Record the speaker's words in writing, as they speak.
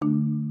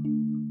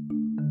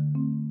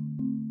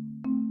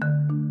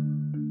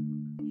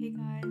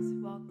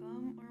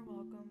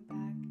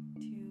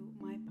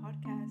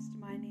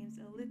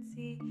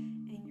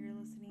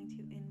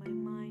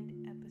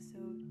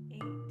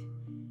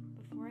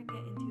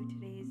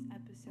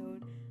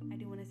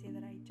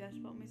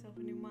just bought myself a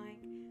new mic.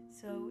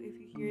 So if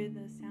you hear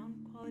the sound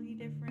quality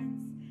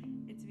difference,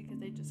 it's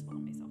because I just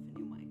bought myself a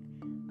new mic.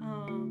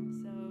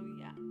 So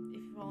yeah, if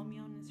you follow me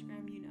on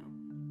Instagram, you know.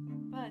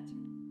 But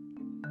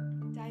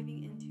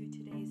diving into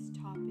today's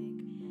topic,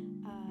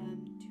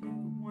 to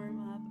warm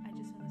up, I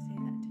just want to say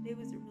that today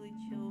was a really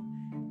chill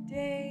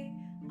day.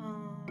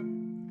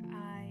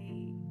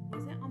 I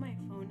wasn't on my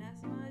phone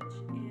as much,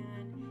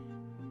 and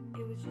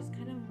it was just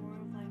kind of more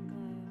of like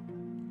a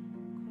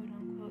quote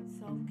unquote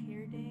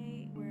self-care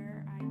day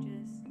where I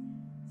just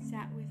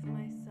sat with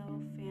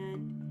myself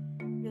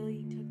and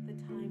really took the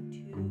time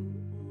to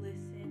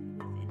listen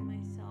within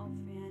myself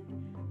and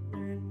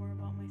learn more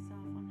about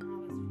myself on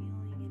how I was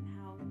feeling and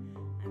how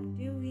I'm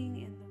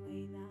doing and the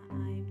way that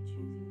I'm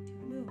choosing to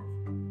move.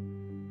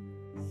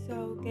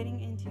 So, getting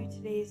into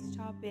today's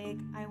topic,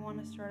 I want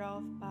to start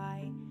off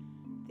by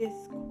this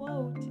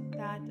quote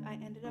that I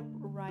ended up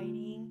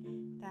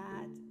writing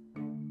that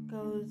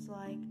goes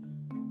like,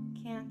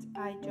 "Can't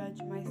I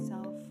judge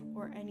myself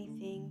or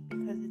anything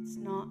because it's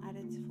not at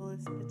its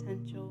fullest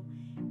potential?"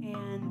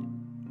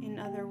 And in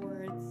other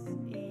words,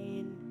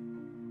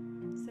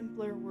 in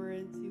simpler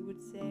words, you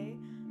would say,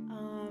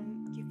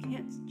 you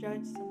can't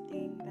judge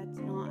something that's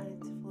not at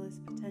its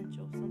fullest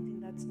potential,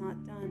 something that's not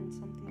done,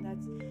 something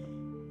that's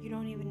you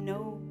don't even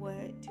know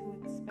what to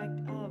expect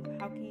of.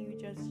 How can you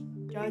just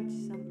judge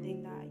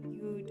something that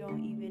you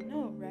don't even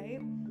know,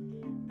 right?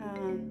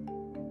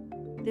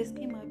 This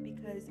came up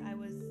because I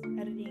was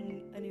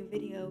editing a new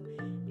video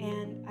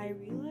and I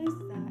realized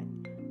that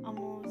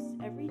almost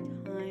every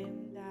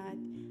time that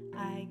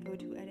I go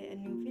to edit a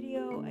new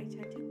video, I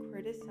tend to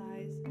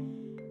criticize.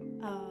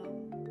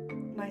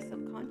 My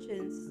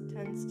subconscious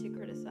tends to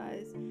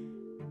criticize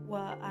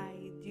what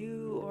I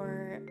do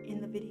or in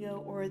the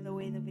video or the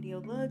way the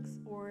video looks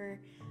or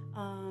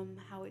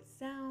how it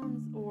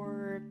sounds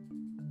or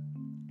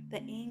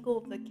the angle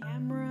of the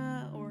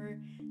camera or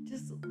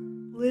just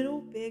little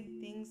big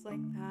things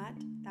like that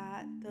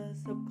that the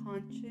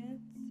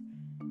subconscious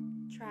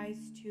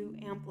tries to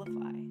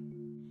amplify.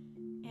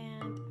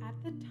 And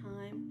at the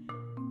time,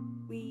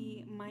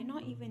 we might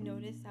not even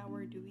notice that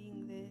we're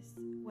doing this,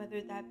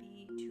 whether that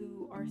be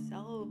to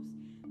ourselves,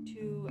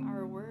 to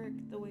our work,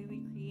 the way we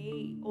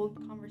create, old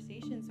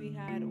conversations we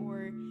had,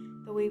 or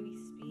the way we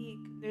speak.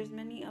 There's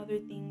many other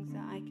things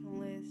that I can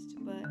list,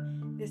 but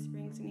this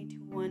brings me to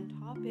one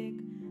topic.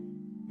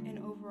 An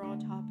overall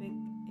topic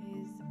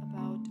is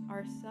about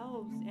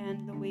ourselves,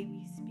 and the way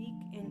we speak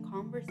and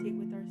conversate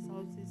with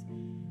ourselves is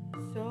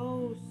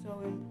so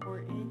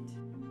important.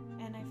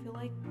 And I feel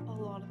like a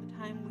lot of the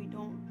time we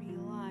don't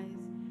realize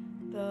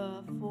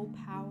the full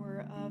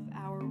power of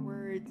our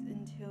words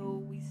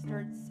until we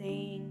start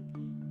saying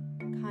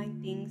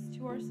kind things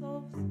to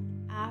ourselves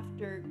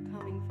after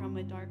coming from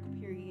a dark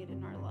period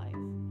in our life.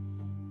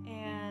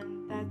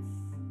 And that's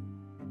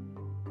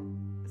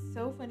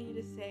so funny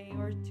to say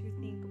or to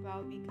think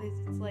about because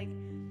it's like,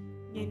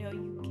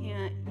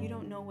 you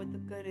don't know what the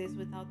good is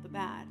without the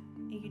bad,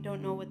 and you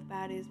don't know what the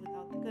bad is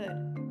without the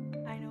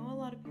good. I know a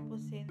lot of people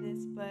say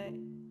this, but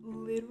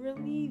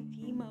literally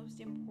the most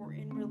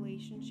important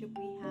relationship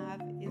we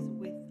have is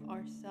with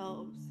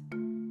ourselves.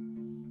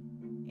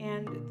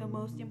 And the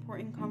most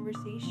important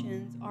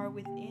conversations are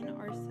within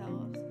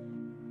ourselves.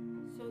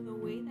 So the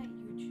way that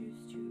you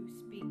choose to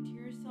speak to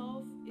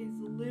yourself is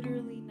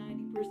literally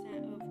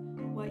 90% of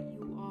what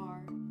you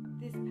are.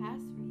 This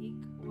past week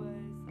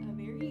was a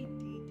very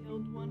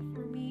detailed one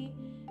for me,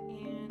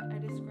 and I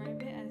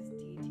describe it as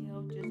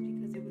detailed just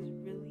because it was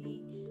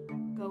really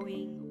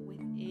going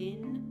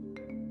within.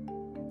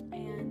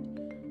 And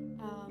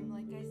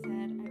like I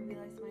said, I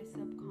realized my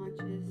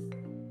subconscious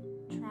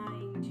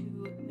trying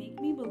to make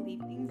me believe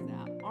things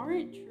that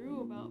aren't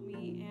true about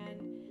me,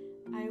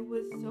 and I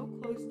was so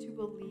close to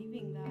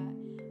believing that.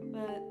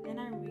 But then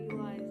I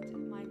realized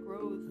my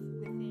growth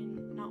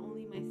within not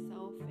only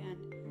myself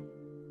and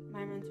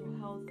my mental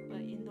health,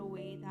 but in the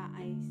way that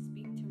I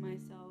speak to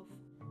myself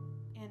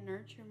and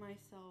nurture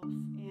myself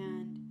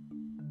and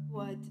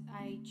what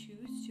I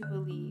choose to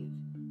believe.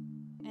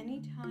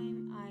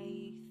 Anytime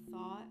I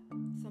thought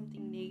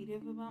something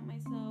negative about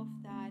myself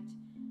that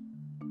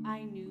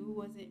I knew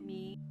wasn't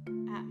me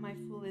at my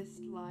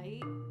fullest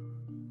light,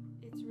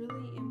 it's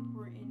really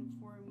important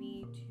for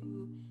me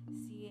to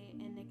see it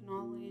and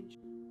acknowledge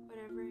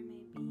whatever it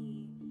may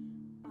be,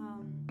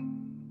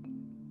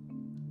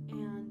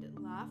 and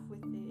laugh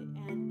with it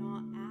and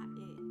not at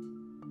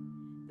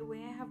it. The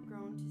way I have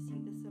grown to see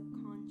the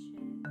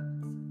subconscious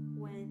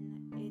when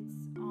it's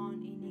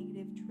on a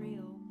negative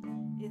trail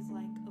is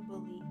like a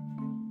bully.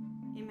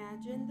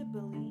 Imagine the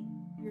bully,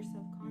 your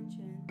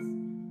subconscious,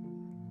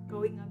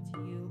 going up to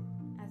you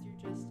as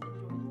you're just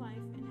enjoying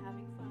life and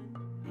having fun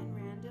and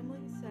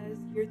randomly says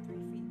you're 3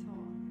 feet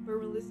tall, but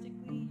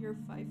realistically you're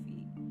 5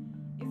 feet.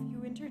 If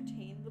you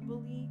entertain the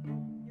bully,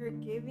 you're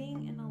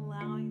giving and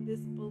allowing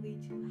this bully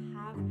to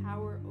have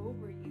power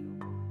over you.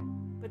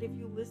 But if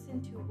you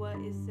listen to what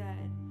is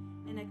said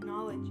and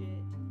acknowledge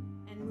it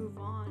and move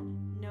on,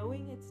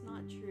 knowing it's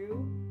not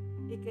true,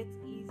 it gets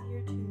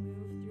easier to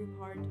move through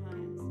hard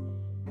times.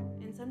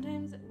 And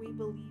sometimes we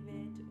believe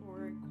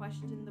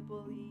question the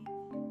bully,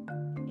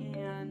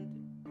 and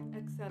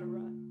etc.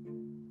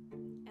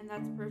 And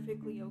that's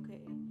perfectly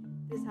okay.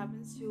 This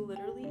happens to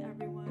literally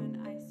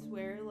everyone. I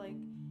swear, like,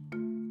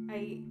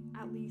 I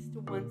at least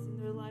once in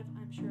their life,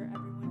 I'm sure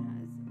everyone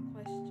has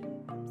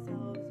questioned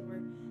themselves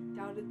or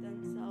doubted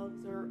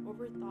themselves or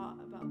overthought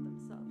about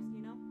themselves,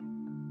 you know?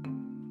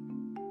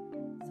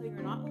 So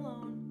you're not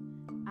alone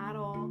at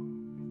all.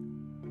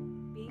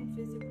 Being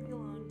physically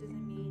alone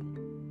doesn't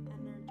mean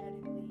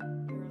energetically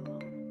you're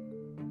alone.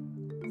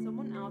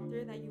 Someone out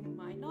there that you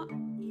might not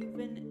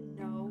even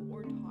know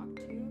or talk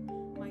to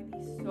might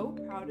be so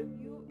proud of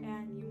you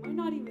and you might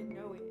not even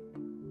know it.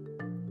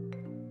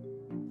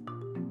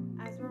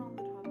 As we're on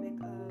the topic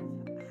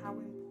of how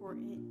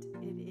important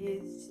it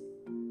is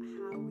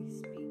how we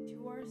speak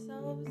to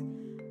ourselves,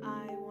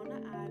 I want to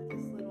add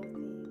this little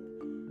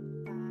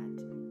thing that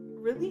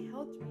really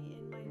helped me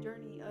in my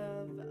journey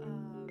of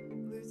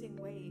losing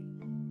weight,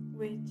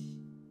 which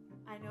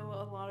I know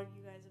a lot of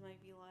you guys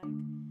might be like,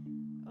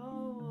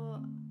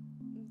 oh,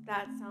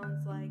 that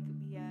sounds like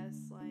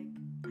BS. Like,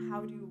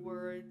 how do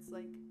words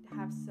like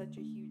have such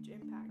a huge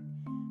impact?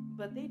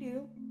 But they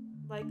do.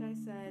 Like I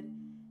said,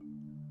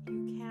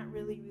 you can't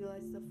really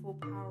realize the full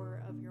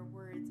power of your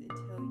words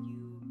until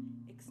you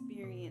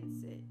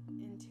experience it,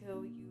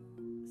 until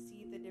you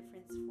see the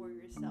difference for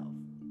yourself.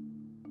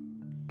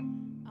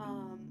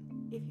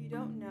 If you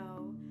don't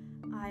know,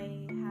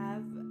 I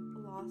have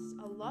lost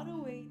a lot of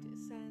weight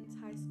since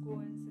high school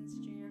and since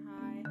junior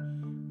high,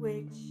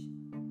 which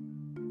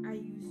I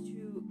used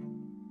to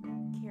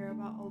care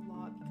about a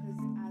lot because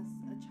as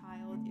a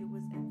child it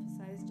was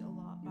emphasized a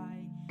lot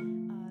by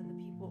the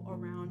people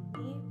around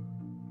me,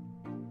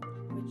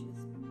 which is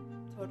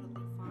totally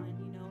fine,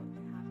 you know,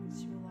 it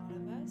happens to a lot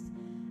of us.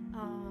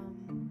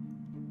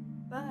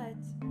 But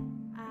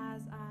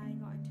as I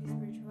got into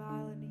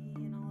spirituality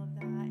and all of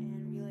that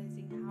and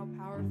realizing how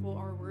powerful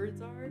our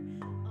words are,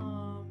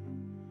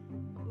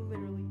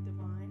 literally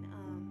divine,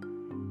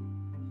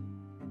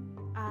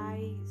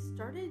 I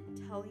started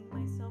telling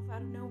myself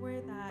out of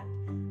nowhere that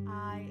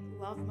I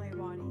love my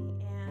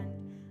body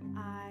and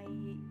I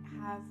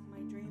have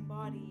my dream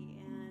body,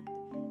 and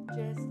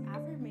just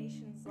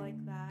affirmations like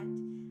that,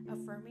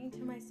 affirming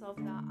to myself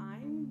that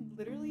I'm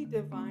literally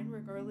divine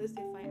regardless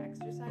if I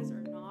exercise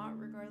or not,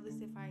 regardless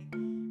if I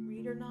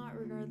read or not,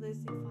 regardless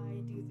if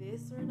I do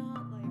this or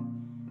not,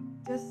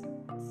 like just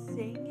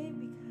saying it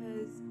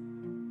because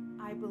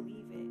I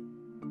believe it,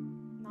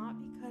 not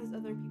because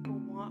other people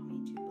want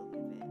me to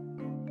believe it.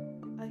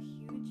 A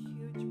huge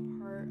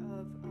part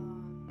of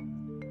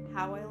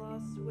how I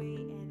lost weight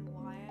and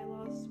why I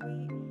lost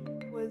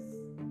weight was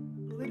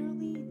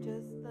literally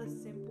just the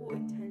simple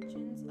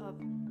intentions of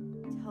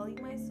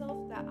telling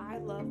myself that I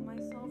love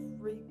myself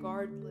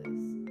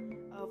regardless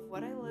of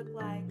what I look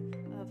like,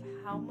 of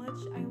how much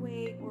I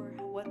weigh, or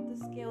what the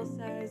scale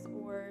says,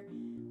 or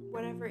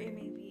whatever it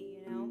may be,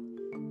 you know?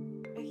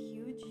 A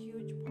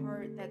huge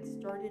part that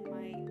started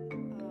my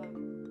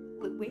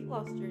weight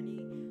loss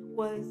journey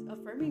was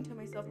affirming to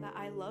myself that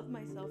I love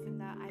myself and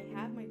that I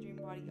have my dream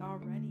body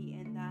already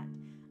and that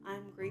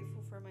I'm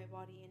grateful for my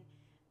body and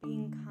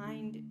being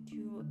kind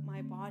to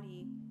my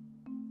body.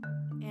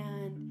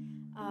 And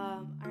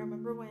I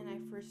remember when I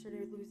first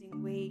started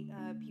losing weight,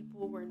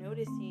 people were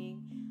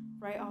noticing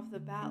right off the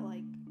bat,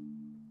 like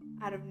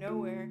out of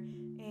nowhere.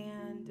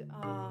 And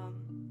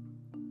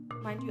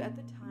mind you, at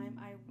the time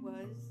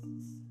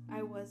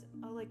I was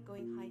like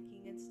going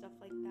hiking and stuff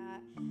like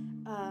that,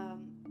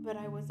 but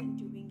I wasn't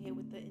doing it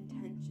with the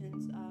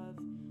intentions of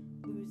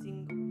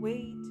losing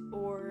weight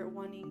or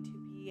wanting to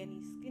be any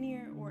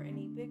skinnier or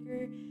any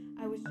bigger.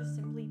 I was just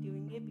simply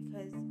doing it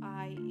because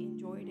I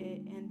enjoyed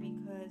it and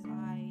because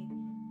I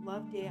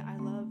loved it. I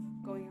love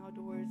going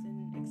outdoors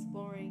and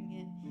exploring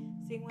and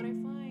seeing what I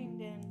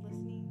find and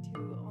listening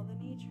to all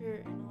the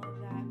nature and all of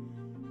that,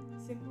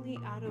 simply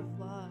out of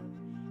love.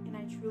 And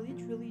I truly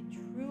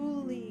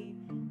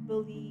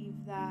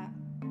believe that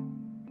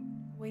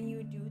when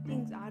you do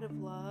things out of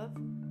love,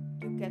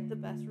 you get the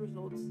best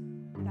results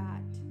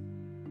that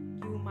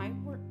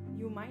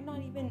you might not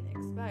even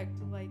expect.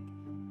 Like,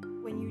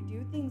 when you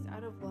do things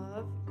out of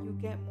love, you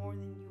get more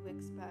than you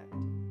expect.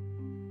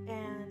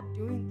 And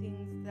doing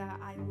things that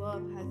I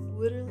love has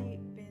literally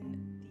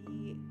been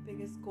the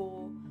biggest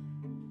goal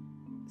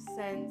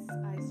since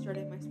I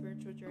started my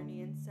spiritual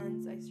journey and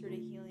since I started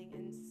healing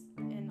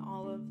and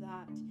all of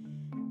that.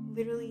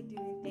 Literally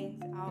doing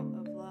things out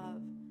of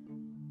love.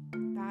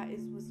 That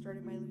is what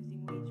started my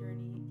losing weight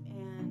journey.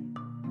 And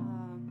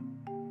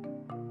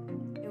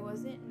it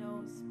wasn't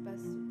no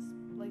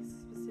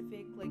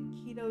specific like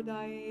keto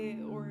diet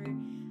or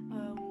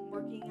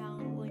working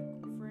out like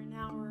for an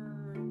hour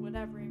or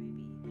whatever it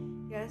may be.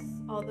 Yes,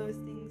 all those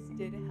things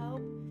did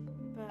help,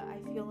 but I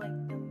feel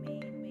like the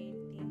main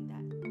thing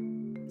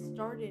that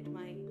started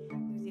my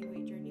losing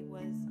weight journey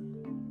was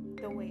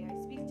the way I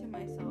speak to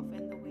myself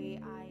and the way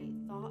I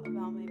thought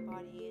about my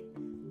body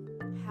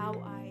and how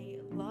I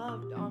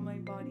loved on my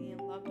body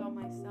and loved on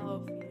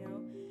myself, you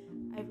know.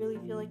 I really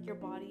feel like your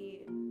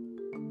body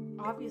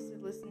obviously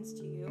listens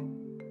to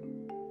you.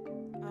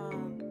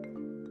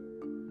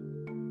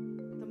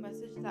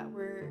 that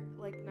we're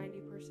like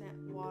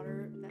 90%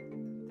 water. That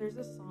there's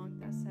a song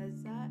that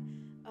says that.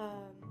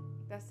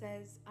 That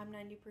says I'm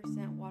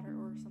 90% water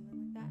or something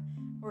like that,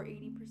 or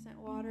 80%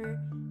 water.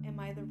 Am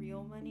I the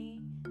real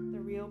money, the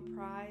real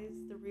prize,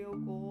 the real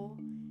goal?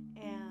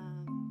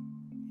 And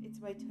it's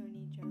by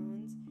Tony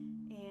Jones,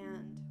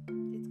 and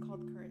it's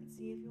called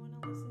Currency if you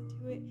want to listen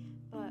to it.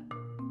 But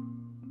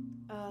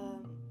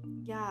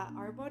yeah,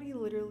 our body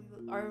literally,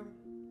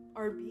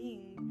 our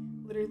being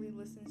literally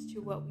listens to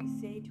what we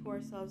say to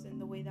ourselves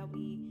and the way that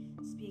we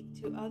speak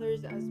to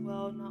others as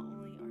well, not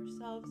only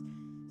ourselves.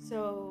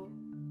 So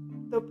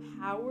the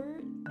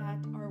power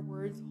that our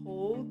words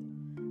hold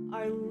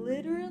are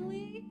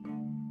literally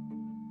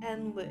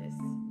endless.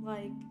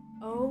 Like,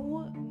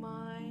 oh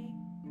my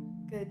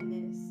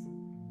goodness.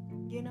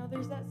 You know,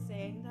 there's that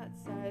saying that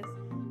says,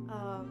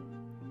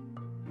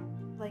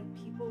 like,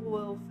 people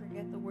will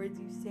forget the words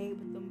you say,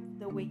 but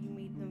the way you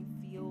made them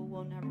feel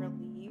will never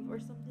leave, or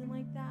something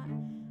like that.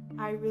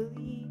 I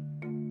really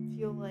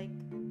feel like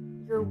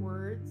your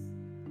words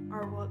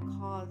are what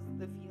cause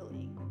the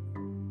feeling.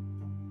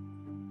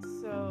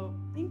 So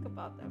think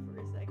about that for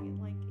a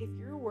second. Like, if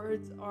your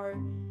words are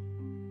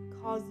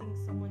causing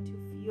someone to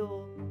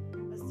feel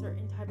a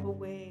certain type of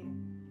way,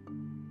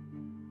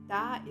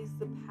 that is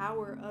the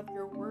power of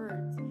your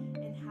words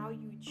and how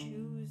you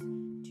choose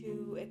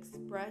to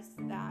express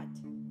that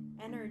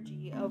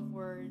energy of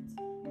words,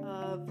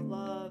 of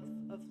love,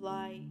 of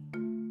light,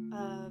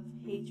 of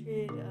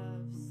hatred,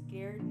 of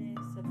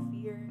scaredness, of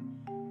fear,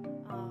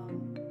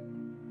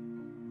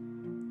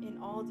 in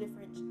all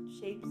different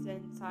shapes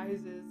and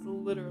sizes,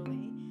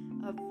 literally,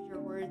 of your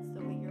words,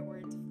 the way your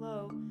words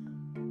flow,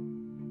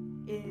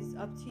 is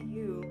up to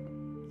you,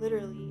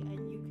 literally,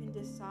 and you can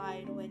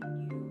decide when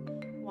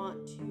you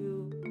want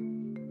to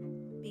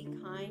be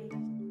kind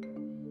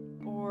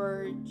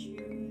or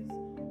choose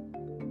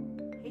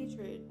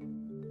hatred.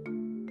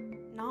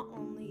 Not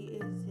only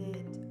is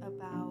it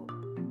about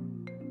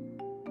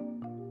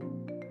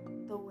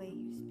the way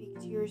you speak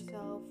to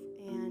yourself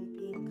and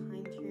being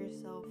kind to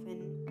yourself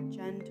and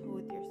gentle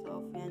with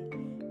yourself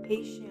and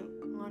patient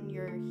on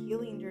your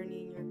healing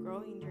journey and your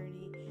growing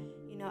journey.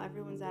 You know,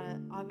 everyone is at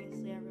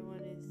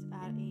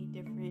a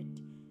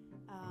different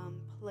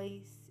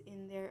place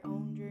in their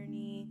own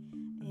journey,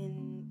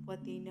 in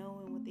what they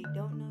know and what they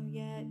don't know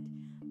yet.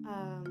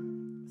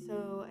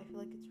 So I feel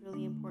like it's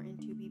really important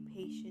to be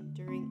patient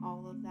during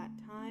all of that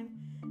time.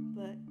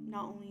 But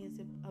not only is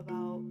it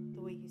about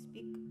the way you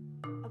speak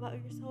about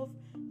yourself,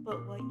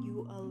 but what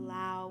you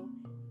allow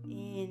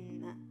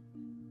in,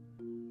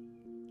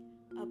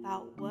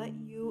 about what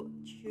you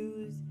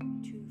choose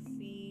to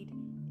feed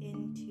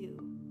into,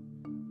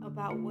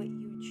 about what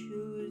you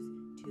choose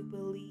to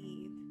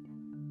believe.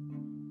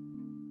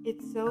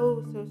 It's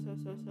so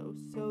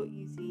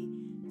easy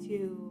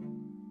to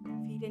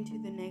feed into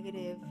the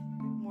negative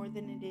more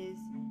than it is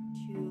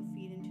to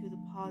feed into the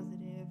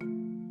positive.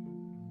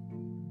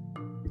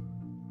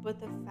 But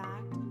the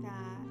fact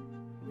that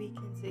we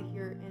can sit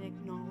here and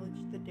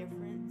acknowledge the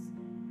difference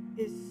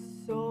is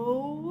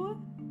so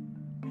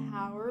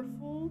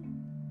powerful,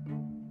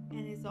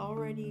 and is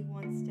already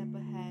one step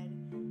ahead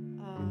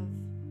of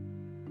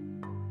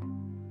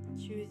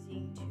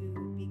choosing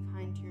to be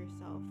kind to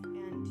yourself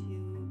and to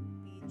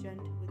be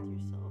gentle with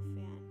yourself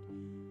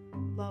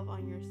and love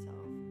on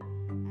yourself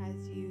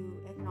as you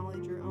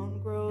acknowledge your own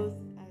growth,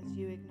 as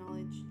you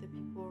acknowledge the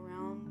people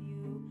around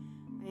you,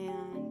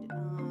 and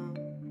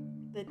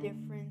the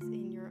difference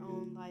in your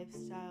own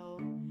lifestyle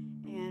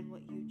and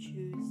what you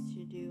choose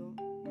to do.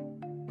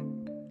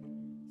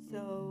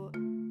 So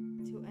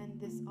to end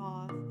this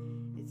off,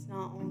 it's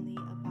not only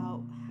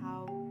about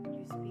how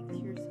you speak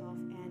to yourself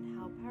and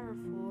how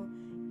powerful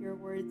your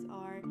words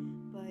are,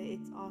 but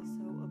it's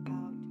also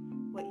about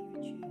what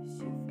you choose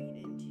to feed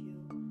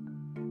into.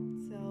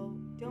 So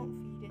don't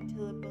feed into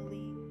the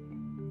bully,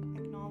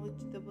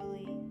 acknowledge the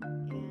bully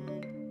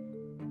and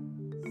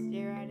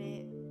stare at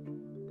it,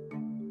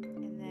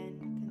 and then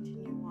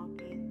continue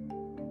walking,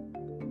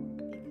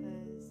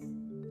 because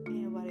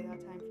ain't nobody got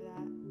time for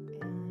that.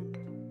 And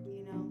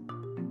you know,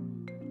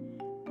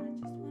 I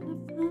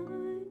just wanna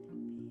find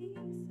peace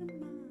of mind.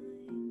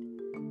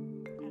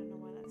 I don't know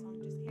why that song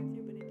just came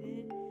through, but it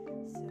did.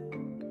 So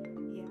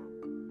yeah.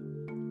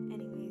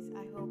 Anyways,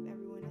 I hope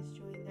everyone is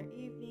enjoying their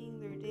evening,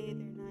 their day,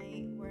 their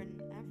night, wherever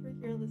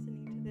you're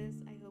listening to this.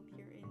 I hope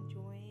you're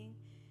enjoying,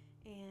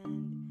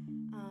 and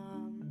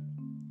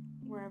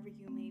wherever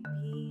you may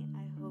be,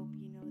 I hope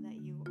you know that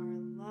you are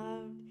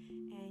loved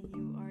and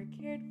you are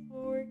cared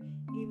for.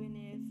 Even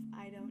if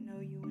I don't know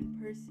you in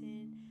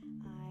person,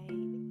 I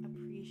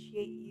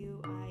appreciate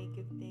you. I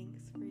give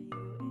thanks for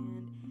you,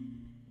 and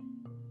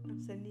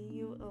I'm sending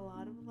you a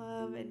lot of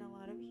love and a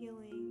lot of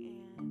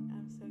healing, and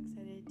I'm so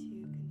excited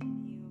to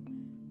continue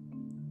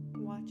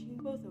watching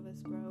both of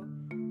us grow.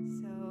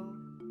 So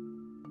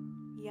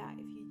yeah,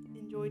 if you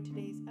enjoyed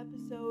today's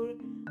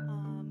episode,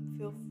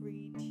 feel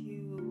free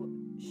to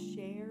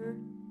share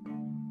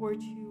or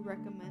to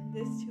recommend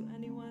this to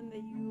anyone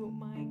that you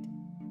might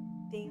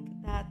think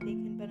that they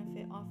can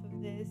benefit off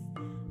of this.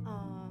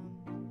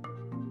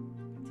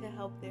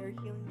 help their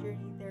healing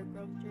journey, their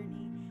growth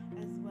journey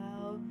as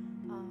well,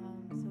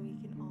 so we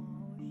can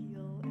all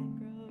heal and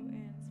grow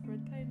and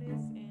spread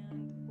kindness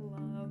and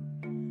love,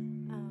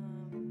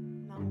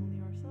 not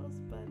only ourselves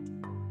but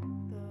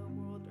the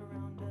world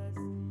around us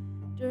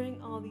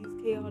during all these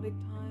chaotic